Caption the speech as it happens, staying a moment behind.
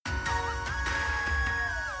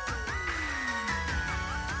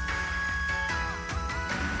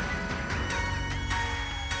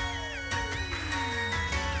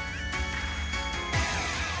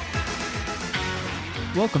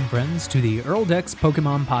Welcome, friends, to the Earldex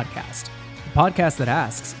Pokemon Podcast, the podcast that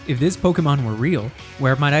asks, if this Pokemon were real,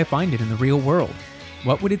 where might I find it in the real world?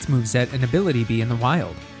 What would its moveset and ability be in the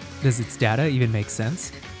wild? Does its data even make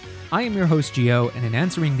sense? I am your host, Gio, and in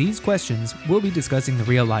answering these questions, we'll be discussing the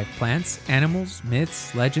real-life plants, animals,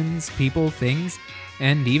 myths, legends, people, things,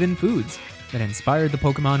 and even foods that inspired the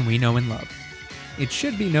Pokemon we know and love. It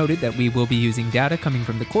should be noted that we will be using data coming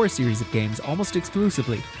from the core series of games almost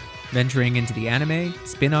exclusively, venturing into the anime,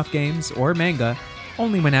 spin-off games, or manga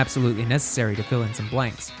only when absolutely necessary to fill in some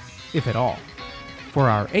blanks, if at all. For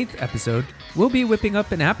our 8th episode, we'll be whipping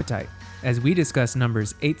up an appetite as we discuss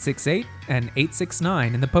numbers 868 and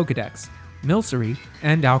 869 in the Pokedex, Milcery,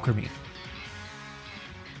 and Alcremie.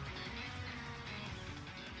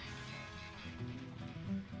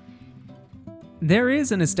 There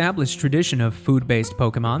is an established tradition of food-based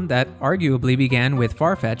Pokemon that arguably began with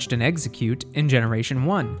Farfetch'd and Execute in Generation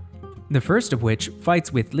 1, the first of which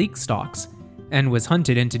fights with leek stalks, and was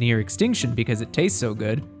hunted into near extinction because it tastes so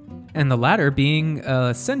good, and the latter being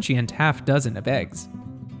a sentient half-dozen of eggs.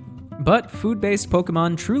 But food-based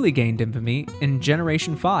Pokemon truly gained infamy in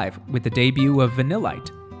Generation 5 with the debut of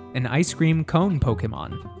Vanillite, an ice cream cone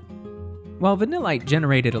Pokemon. While Vanillite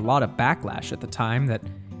generated a lot of backlash at the time that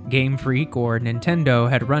Game Freak or Nintendo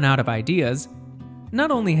had run out of ideas, not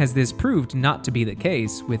only has this proved not to be the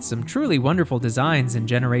case with some truly wonderful designs in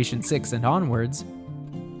Generation 6 and onwards,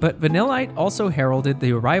 but Vanillite also heralded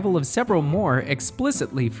the arrival of several more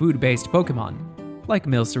explicitly food-based Pokemon, like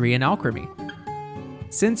Milcery and Alcremie.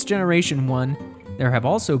 Since Generation 1, there have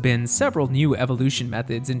also been several new evolution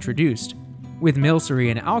methods introduced, with Milcery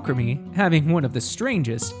and Alcremie having one of the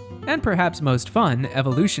strangest and perhaps most fun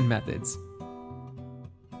evolution methods.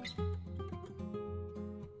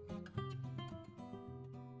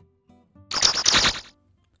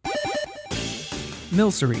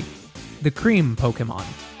 Milcery, the cream Pokemon.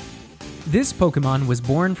 This Pokemon was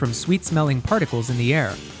born from sweet-smelling particles in the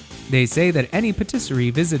air. They say that any patisserie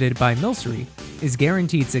visited by Milcery is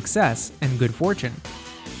guaranteed success and good fortune.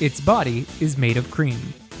 Its body is made of cream.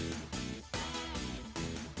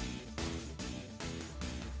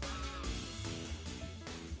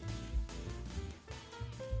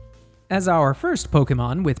 As our first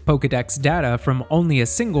Pokemon with Pokedex data from only a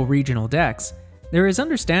single regional dex, there is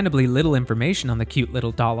understandably little information on the cute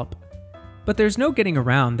little dollop. But there's no getting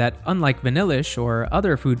around that unlike Vanillish or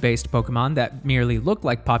other food-based Pokemon that merely look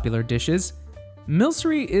like popular dishes,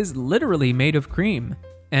 Milcery is literally made of cream,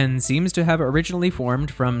 and seems to have originally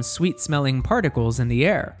formed from sweet-smelling particles in the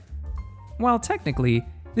air. While technically,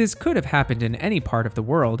 this could have happened in any part of the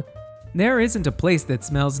world, there isn't a place that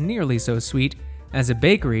smells nearly so sweet as a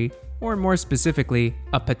bakery, or more specifically,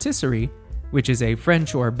 a patisserie, which is a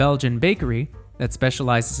French or Belgian bakery that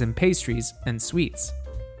specializes in pastries and sweets.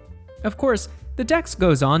 Of course, the dex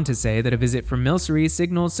goes on to say that a visit from Milcery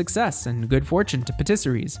signals success and good fortune to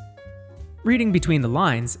patisseries. Reading between the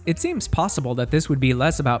lines, it seems possible that this would be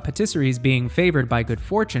less about patisseries being favored by good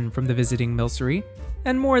fortune from the visiting Milcery,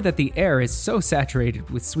 and more that the air is so saturated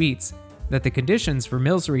with sweets that the conditions for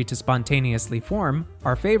Milcery to spontaneously form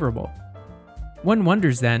are favorable. One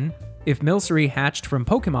wonders then, if Milcery hatched from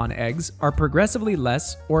Pokemon eggs are progressively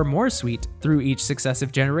less or more sweet through each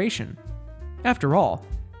successive generation. After all,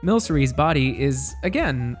 Milcery's body is,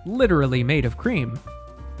 again, literally made of cream.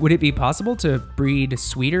 Would it be possible to breed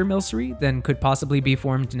sweeter Milcery than could possibly be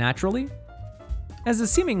formed naturally? As a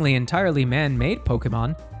seemingly entirely man-made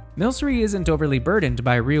Pokemon, Milcery isn't overly burdened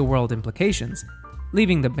by real-world implications,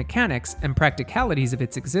 leaving the mechanics and practicalities of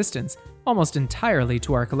its existence almost entirely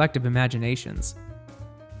to our collective imaginations.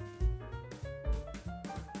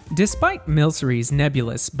 Despite Milcery's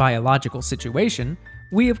nebulous biological situation,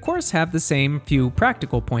 we of course have the same few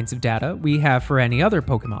practical points of data we have for any other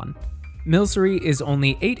Pokemon. Milcery is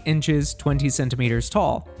only 8 inches 20 centimeters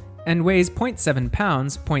tall, and weighs 0.7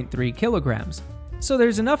 pounds 0.3 kilograms, so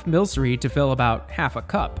there's enough Milcery to fill about half a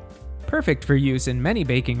cup, perfect for use in many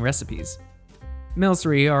baking recipes.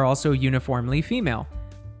 Milcery are also uniformly female,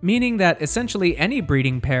 meaning that essentially any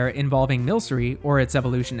breeding pair involving Milcery or its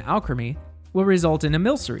evolution Alcremie will result in a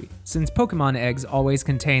Milcery, since Pokemon eggs always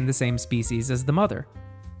contain the same species as the mother.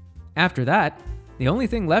 After that, the only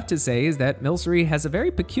thing left to say is that Milcery has a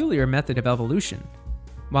very peculiar method of evolution.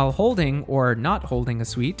 While holding or not holding a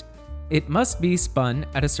sweet, it must be spun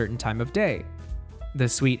at a certain time of day. The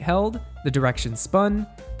sweet held, the direction spun,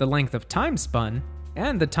 the length of time spun,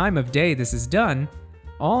 and the time of day this is done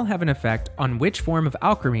all have an effect on which form of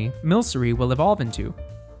Alcremie Milcery will evolve into.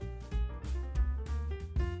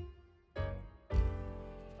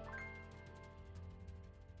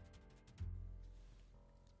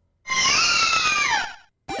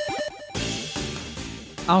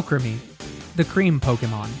 Alcremie, the cream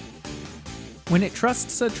Pokemon. When it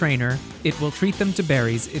trusts a trainer, it will treat them to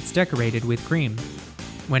berries it's decorated with cream.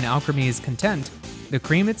 When Alcremie is content, the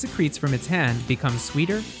cream it secretes from its hand becomes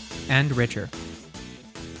sweeter and richer.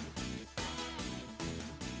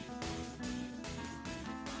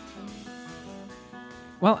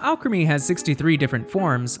 While Alcremie has 63 different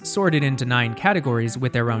forms sorted into 9 categories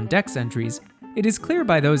with their own dex entries, it is clear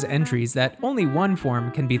by those entries that only one form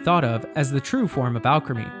can be thought of as the true form of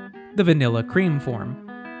Alcremie, the vanilla cream form.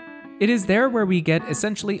 It is there where we get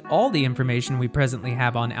essentially all the information we presently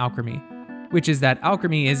have on Alcremie, which is that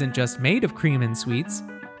Alcremie isn't just made of cream and sweets,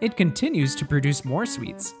 it continues to produce more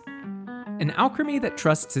sweets. An Alcremie that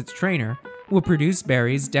trusts its trainer will produce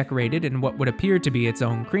berries decorated in what would appear to be its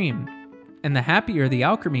own cream. And the happier the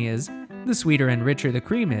Alcremie is, the sweeter and richer the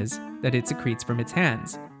cream is that it secretes from its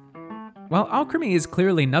hands. While Alcremie is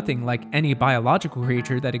clearly nothing like any biological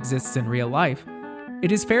creature that exists in real life, it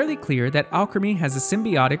is fairly clear that Alcremie has a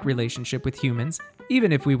symbiotic relationship with humans,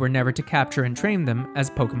 even if we were never to capture and train them as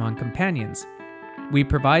Pokemon companions. We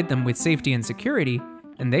provide them with safety and security,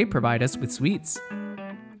 and they provide us with sweets.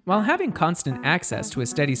 While having constant access to a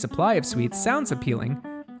steady supply of sweets sounds appealing,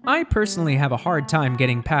 I personally have a hard time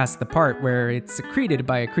getting past the part where it's secreted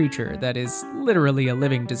by a creature that is literally a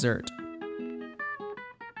living dessert.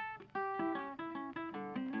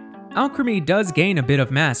 Alcremie does gain a bit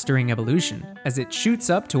of mass during evolution, as it shoots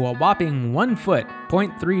up to a whopping 1 foot,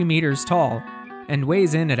 0.3 meters tall, and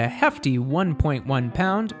weighs in at a hefty 1.1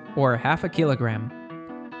 pound, or half a kilogram.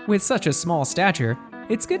 With such a small stature,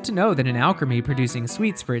 it's good to know that an Alcremie producing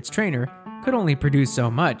sweets for its trainer could only produce so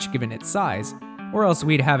much given its size, or else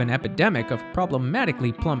we'd have an epidemic of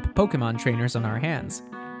problematically plump Pokemon trainers on our hands.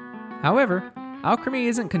 However, Alcremie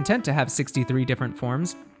isn't content to have 63 different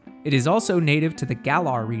forms. It is also native to the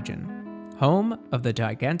Galar region, home of the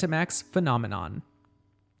Gigantamax phenomenon.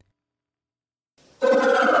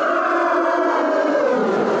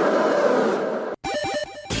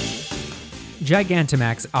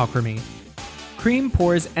 Gigantamax Alcremie. Cream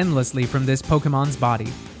pours endlessly from this Pokemon's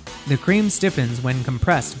body. The cream stiffens when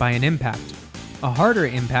compressed by an impact. A harder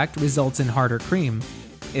impact results in harder cream.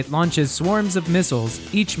 It launches swarms of missiles,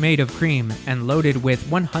 each made of cream and loaded with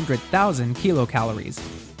 100,000 kilocalories.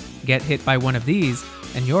 Get hit by one of these,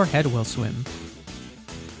 and your head will swim.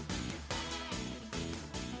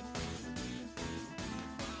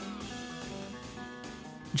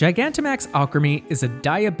 Gigantamax Alcremie is a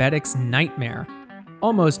diabetic's nightmare.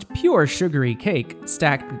 Almost pure sugary cake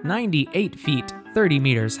stacked 98 feet, 30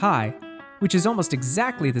 meters high, which is almost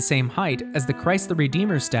exactly the same height as the Christ the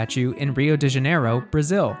Redeemer statue in Rio de Janeiro,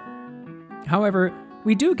 Brazil. However,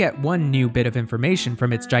 we do get one new bit of information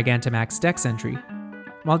from its Gigantamax dex entry.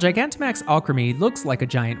 While Gigantamax Alcremie looks like a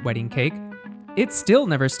giant wedding cake, it still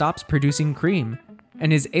never stops producing cream,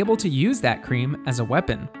 and is able to use that cream as a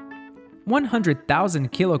weapon.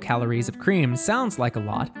 100,000 kilocalories of cream sounds like a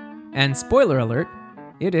lot, and spoiler alert,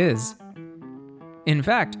 it is. In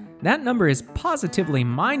fact, that number is positively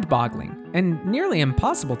mind-boggling and nearly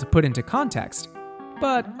impossible to put into context,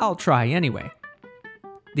 but I'll try anyway.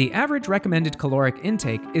 The average recommended caloric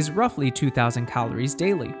intake is roughly 2,000 calories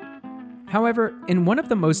daily. However, in one of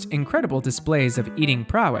the most incredible displays of eating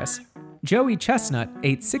prowess, Joey Chestnut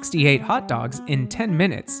ate 68 hot dogs in 10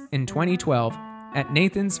 minutes in 2012 at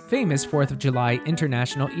Nathan's famous 4th of July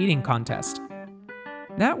International Eating Contest.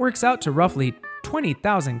 That works out to roughly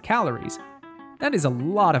 20,000 calories. That is a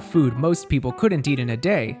lot of food most people couldn't eat in a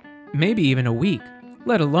day, maybe even a week,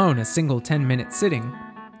 let alone a single 10-minute sitting.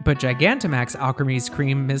 But Gigantamax Alcremie's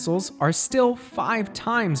cream missiles are still 5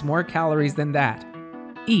 times more calories than that,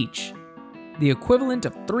 each. The equivalent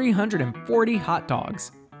of 340 hot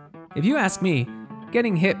dogs. If you ask me,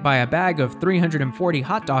 getting hit by a bag of 340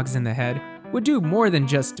 hot dogs in the head would do more than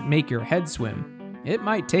just make your head swim. It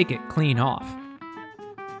might take it clean off.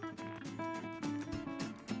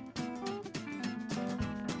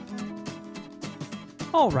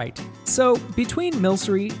 Alright, so between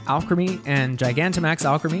Milcery, Alcremie, and Gigantamax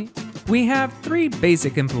Alcremie, we have 3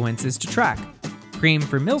 basic influences to track. Cream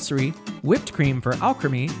for Milcery, whipped cream for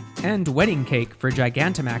Alcremie, and wedding cake for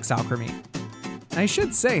Gigantamax Alcremie. I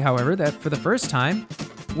should say, however, that for the first time,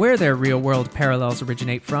 where their real-world parallels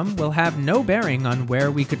originate from will have no bearing on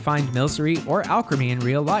where we could find Milcery or Alcremie in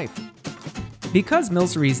real life. Because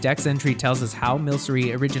Milcery's dex entry tells us how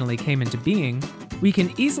Milcery originally came into being, we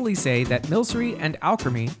can easily say that Milcery and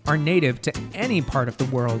Alcremie are native to any part of the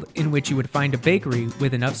world in which you would find a bakery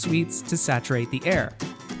with enough sweets to saturate the air,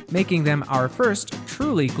 making them our first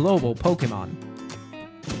truly global Pokemon.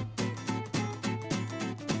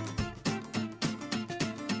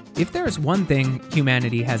 If there's one thing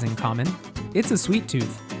humanity has in common, it's a sweet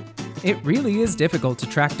tooth. It really is difficult to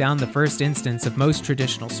track down the first instance of most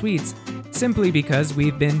traditional sweets, simply because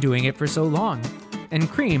we've been doing it for so long, and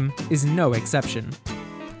cream is no exception.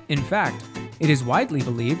 In fact, it is widely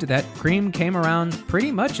believed that cream came around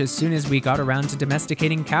pretty much as soon as we got around to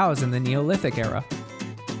domesticating cows in the Neolithic era.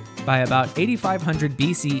 By about 8500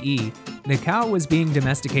 BCE, the cow was being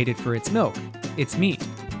domesticated for its milk, its meat,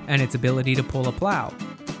 and its ability to pull a plow.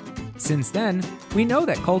 Since then, we know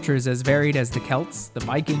that cultures as varied as the Celts, the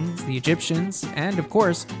Vikings, the Egyptians, and of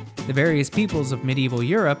course, the various peoples of medieval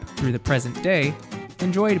Europe through the present day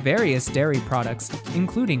enjoyed various dairy products,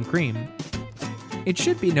 including cream. It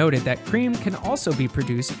should be noted that cream can also be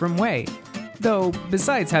produced from whey, though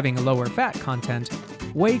besides having a lower fat content,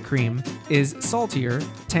 whey cream is saltier,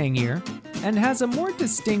 tangier, and has a more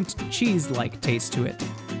distinct cheese-like taste to it.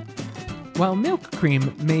 While milk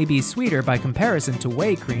cream may be sweeter by comparison to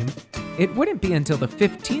whey cream, it wouldn't be until the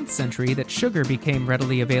 15th century that sugar became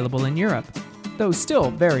readily available in Europe, though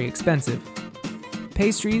still very expensive.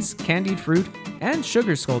 Pastries, candied fruit, and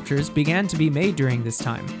sugar sculptures began to be made during this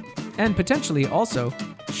time, and potentially also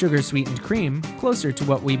sugar-sweetened cream closer to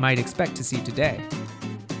what we might expect to see today.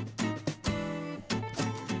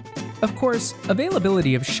 Of course,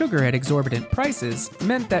 availability of sugar at exorbitant prices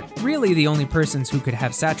meant that really the only persons who could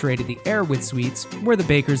have saturated the air with sweets were the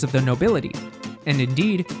bakers of the nobility. And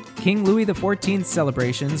indeed, King Louis XIV's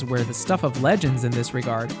celebrations were the stuff of legends in this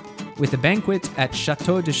regard, with the banquet at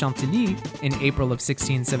Château de Chantilly in April of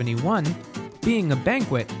 1671 being a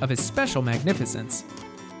banquet of especial magnificence.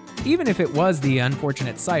 Even if it was the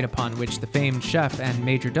unfortunate site upon which the famed chef and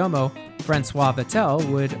majordomo François Vatel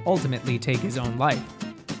would ultimately take his own life.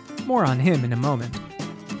 More on him in a moment.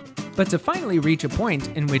 But to finally reach a point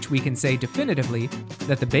in which we can say definitively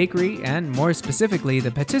that the bakery, and more specifically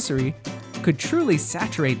the patisserie, could truly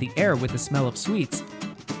saturate the air with the smell of sweets,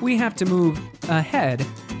 we have to move ahead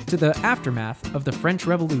to the aftermath of the French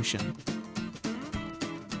Revolution.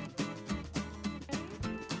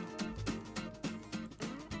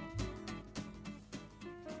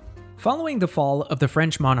 Following the fall of the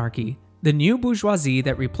French monarchy, the new bourgeoisie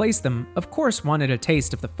that replaced them of course wanted a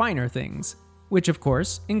taste of the finer things, which of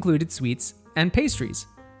course included sweets and pastries.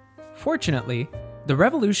 Fortunately, the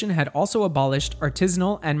revolution had also abolished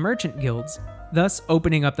artisanal and merchant guilds, thus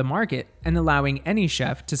opening up the market and allowing any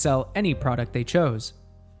chef to sell any product they chose.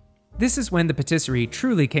 This is when the patisserie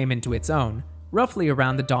truly came into its own, roughly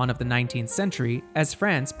around the dawn of the 19th century as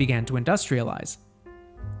France began to industrialize.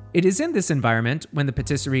 It is in this environment, when the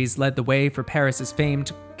patisseries led the way for Paris's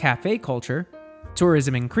famed café culture,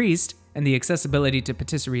 tourism increased, and the accessibility to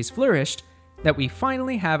patisseries flourished, that we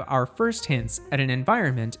finally have our first hints at an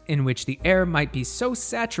environment in which the air might be so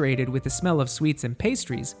saturated with the smell of sweets and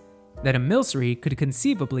pastries that a milcery could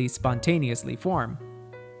conceivably spontaneously form.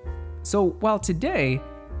 So while today,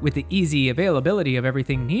 with the easy availability of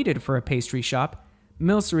everything needed for a pastry shop,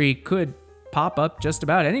 milcery could pop up just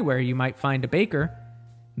about anywhere you might find a baker,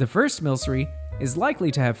 the first milcery is likely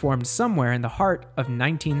to have formed somewhere in the heart of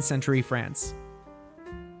 19th century France.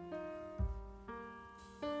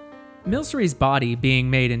 Milcery's body being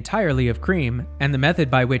made entirely of cream, and the method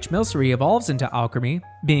by which milcery evolves into alcremie,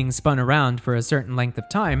 being spun around for a certain length of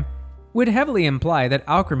time, would heavily imply that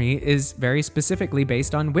alcremie is very specifically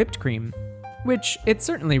based on whipped cream, which it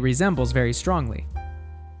certainly resembles very strongly.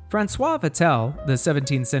 François Vatel, the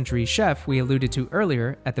 17th century chef we alluded to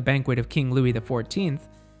earlier at the banquet of King Louis XIV,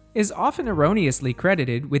 is often erroneously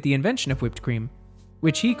credited with the invention of whipped cream,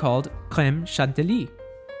 which he called crème chantilly.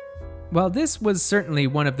 While this was certainly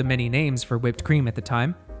one of the many names for whipped cream at the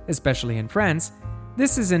time, especially in France,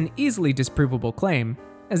 this is an easily disprovable claim,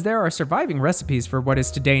 as there are surviving recipes for what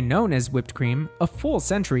is today known as whipped cream a full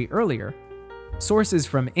century earlier. Sources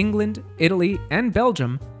from England, Italy, and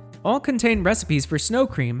Belgium all contain recipes for snow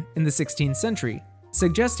cream in the 16th century,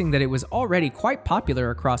 suggesting that it was already quite popular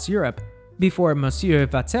across Europe before Monsieur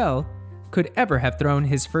Vatel could ever have thrown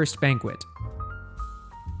his first banquet.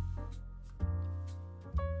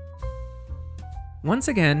 Once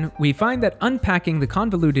again, we find that unpacking the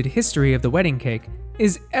convoluted history of the wedding cake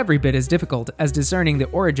is every bit as difficult as discerning the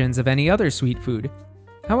origins of any other sweet food.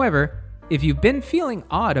 However, if you've been feeling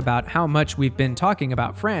odd about how much we've been talking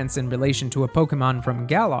about France in relation to a Pokemon from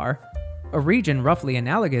Galar, a region roughly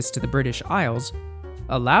analogous to the British Isles,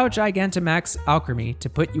 allow Gigantamax Alcremie to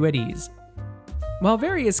put you at ease. While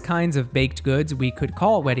various kinds of baked goods we could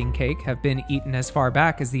call wedding cake have been eaten as far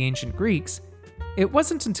back as the ancient Greeks, it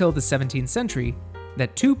wasn't until the 17th century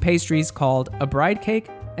that two pastries called a bride cake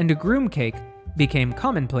and a groom cake became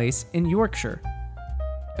commonplace in Yorkshire.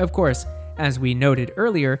 Of course, as we noted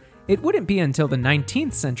earlier, it wouldn't be until the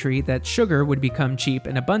 19th century that sugar would become cheap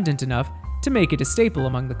and abundant enough to make it a staple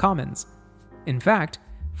among the commons. In fact,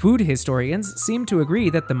 food historians seem to agree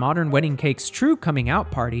that the modern wedding cake's true coming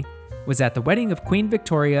out party was at the wedding of Queen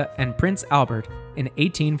Victoria and Prince Albert in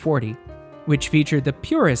 1840, which featured the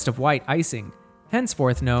purest of white icing,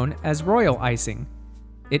 henceforth known as royal icing.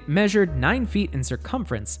 It measured 9 feet in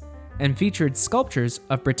circumference and featured sculptures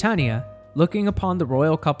of Britannia looking upon the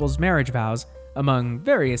royal couple's marriage vows, among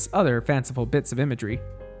various other fanciful bits of imagery.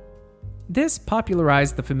 This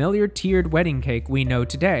popularized the familiar tiered wedding cake we know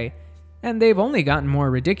today, and they've only gotten more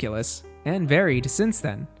ridiculous and varied since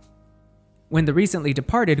then. When the recently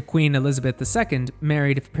departed Queen Elizabeth II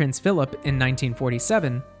married Prince Philip in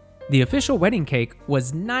 1947, the official wedding cake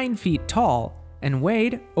was 9 feet tall and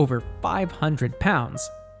weighed over 500 pounds.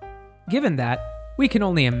 Given that, we can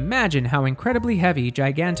only imagine how incredibly heavy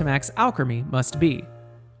Gigantamax Alcremie must be.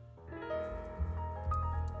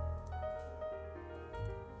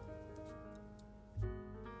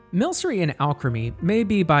 Milcery and Alcremie may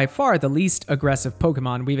be by far the least aggressive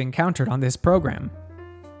Pokemon we've encountered on this program.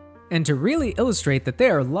 And to really illustrate that they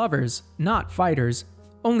are lovers, not fighters,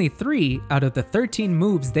 only 3 out of the 13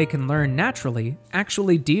 moves they can learn naturally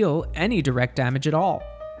actually deal any direct damage at all.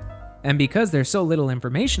 And because there's so little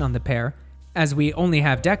information on the pair, as we only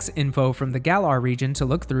have Dex info from the Galar region to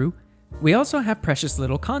look through, we also have precious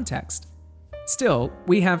little context. Still,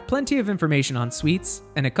 we have plenty of information on Sweets,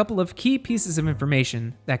 and a couple of key pieces of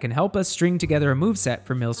information that can help us string together a moveset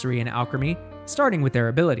for Milcery and Alcremie, starting with their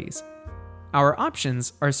abilities. Our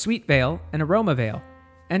options are Sweet Veil and Aroma Veil,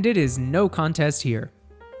 and it is no contest here.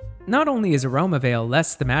 Not only is Aroma Veil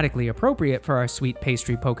less thematically appropriate for our Sweet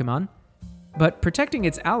Pastry Pokemon, but protecting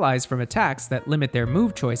its allies from attacks that limit their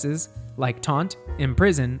move choices, like Taunt,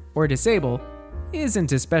 Imprison, or Disable,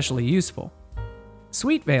 isn't especially useful.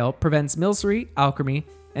 Sweet Veil prevents Milcery, Alcremie,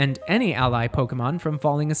 and any ally Pokemon from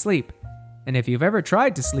falling asleep, and if you've ever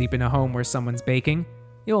tried to sleep in a home where someone's baking,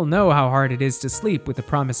 you'll know how hard it is to sleep with the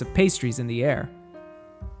promise of pastries in the air.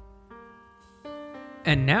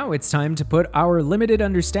 And now it's time to put our limited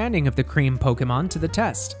understanding of the cream Pokemon to the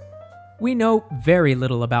test. We know very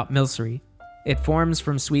little about Milcery. It forms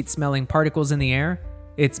from sweet-smelling particles in the air,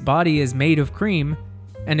 its body is made of cream,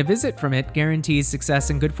 and a visit from it guarantees success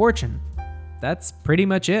and good fortune. That's pretty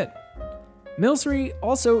much it. Milcery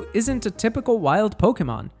also isn't a typical wild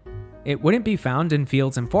Pokemon. It wouldn't be found in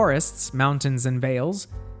fields and forests, mountains and vales.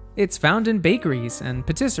 It's found in bakeries and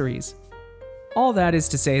patisseries. All that is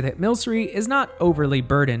to say that Milcery is not overly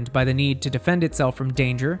burdened by the need to defend itself from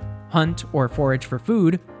danger, hunt or forage for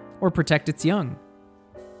food, or protect its young.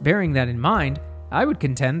 Bearing that in mind, I would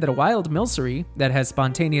contend that a wild Milcery that has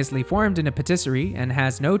spontaneously formed in a patisserie and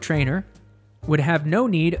has no trainer would have no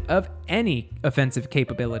need of any offensive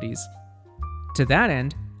capabilities. To that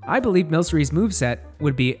end, I believe Milcery's moveset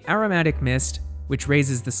would be Aromatic Mist, which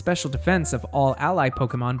raises the special defense of all ally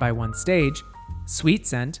Pokemon by 1 stage, Sweet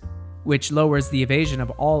Scent, which lowers the evasion of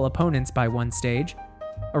all opponents by 1 stage,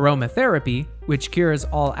 Aromatherapy, which cures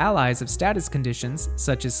all allies of status conditions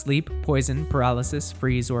such as sleep, poison, paralysis,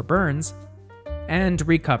 freeze, or burns, and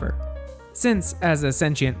Recover, since as a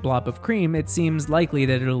sentient blob of cream, it seems likely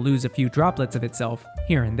that it'll lose a few droplets of itself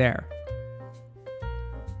here and there.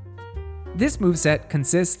 This moveset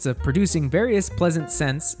consists of producing various pleasant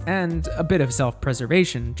scents and a bit of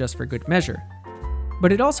self-preservation just for good measure.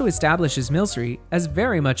 But it also establishes Milcery as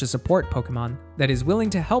very much a support Pokemon that is willing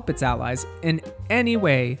to help its allies in any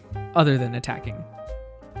way other than attacking.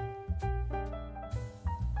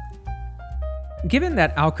 Given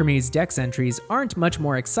that Alcremie's Dex entries aren't much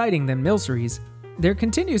more exciting than Milcery's, there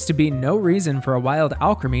continues to be no reason for a wild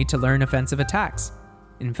Alcremie to learn offensive attacks.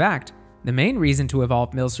 In fact, the main reason to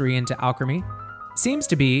evolve Milcery into Alcremie seems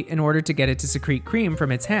to be in order to get it to secrete cream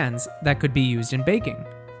from its hands that could be used in baking.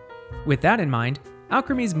 With that in mind,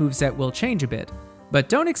 Alcremie's moveset will change a bit, but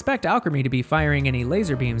don't expect Alcremie to be firing any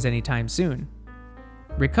laser beams anytime soon.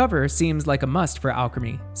 Recover seems like a must for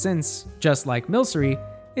Alcremie, since, just like Milcery,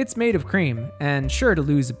 it's made of cream and sure to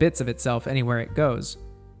lose bits of itself anywhere it goes.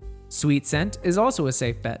 Sweet Scent is also a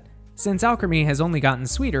safe bet, since Alcremie has only gotten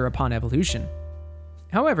sweeter upon evolution.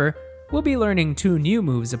 However, we'll be learning 2 new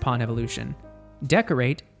moves upon evolution,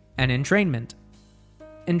 Decorate and Entrainment.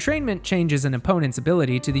 Entrainment changes an opponent's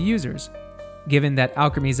ability to the user's. Given that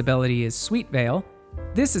Alcremie's ability is Sweet Veil,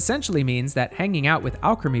 this essentially means that hanging out with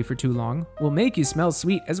Alcremie for too long will make you smell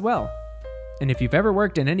sweet as well. And if you've ever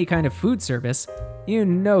worked in any kind of food service, you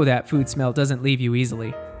know that food smell doesn't leave you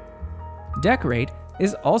easily. Decorate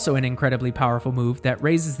is also an incredibly powerful move that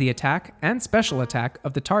raises the attack and special attack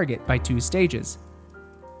of the target by 2 stages.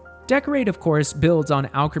 Decorate, of course, builds on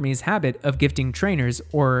Alcremie's habit of gifting trainers,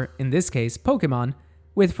 or in this case, Pokemon,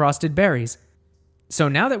 with frosted berries. So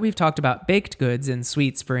now that we've talked about baked goods and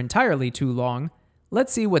sweets for entirely too long,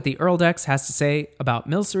 let's see what the Earldex has to say about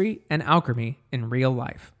Milcery and Alcremie in real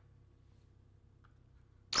life.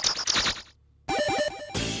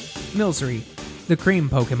 Milcery, the cream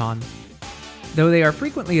Pokemon. Though they are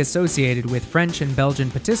frequently associated with French and Belgian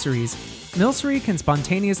patisseries, Milcery can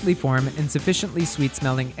spontaneously form in sufficiently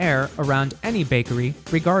sweet-smelling air around any bakery,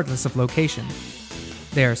 regardless of location.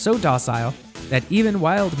 They are so docile that even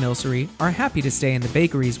wild Milcery are happy to stay in the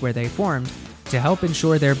bakeries where they formed to help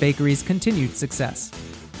ensure their bakery's continued success.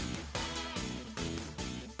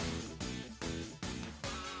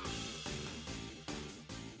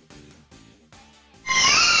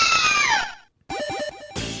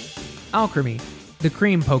 Alcremie, the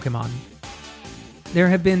cream Pokemon. There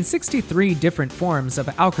have been 63 different forms of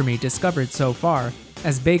Alcremie discovered so far,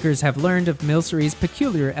 as bakers have learned of Milcery's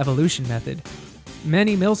peculiar evolution method.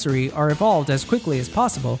 Many Milcery are evolved as quickly as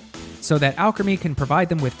possible, so that Alcremie can provide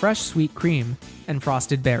them with fresh sweet cream and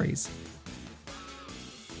frosted berries.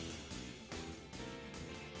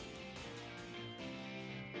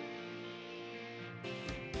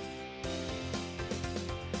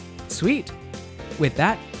 Sweet! With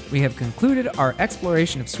that, we have concluded our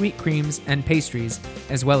exploration of sweet creams and pastries,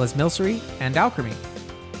 as well as Milcery and Alcremie.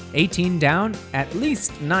 18 down, at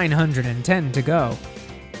least 910 to go.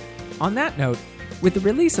 On that note, with the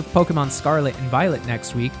release of Pokemon Scarlet and Violet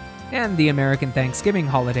next week, and the American Thanksgiving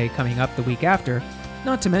holiday coming up the week after,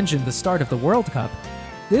 not to mention the start of the World Cup,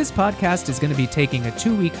 this podcast is going to be taking a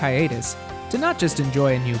 2-week hiatus to not just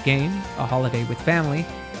enjoy a new game, a holiday with family,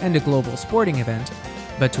 and a global sporting event,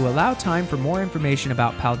 but to allow time for more information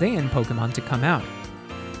about Paldean Pokemon to come out.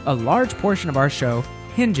 A large portion of our show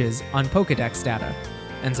hinges on Pokédex data,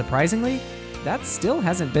 and surprisingly, that still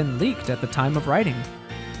hasn't been leaked at the time of writing.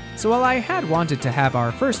 So while I had wanted to have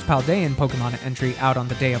our first Paldean Pokemon entry out on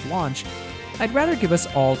the day of launch, I'd rather give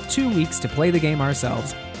us all 2 weeks to play the game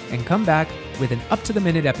ourselves and come back with an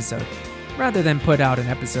up-to-the-minute episode, rather than put out an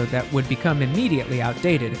episode that would become immediately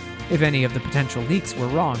outdated if any of the potential leaks were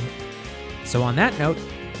wrong. So on that note,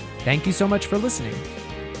 thank you so much for listening.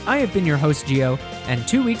 I have been your host Gio, and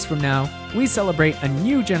 2 weeks from now, we celebrate a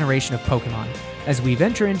new generation of Pokemon as we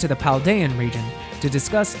venture into the Paldean region to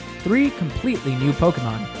discuss 3 completely new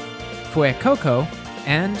Pokemon, Fuecoco,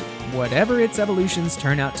 and whatever its evolutions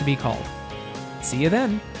turn out to be called. See you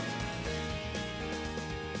then!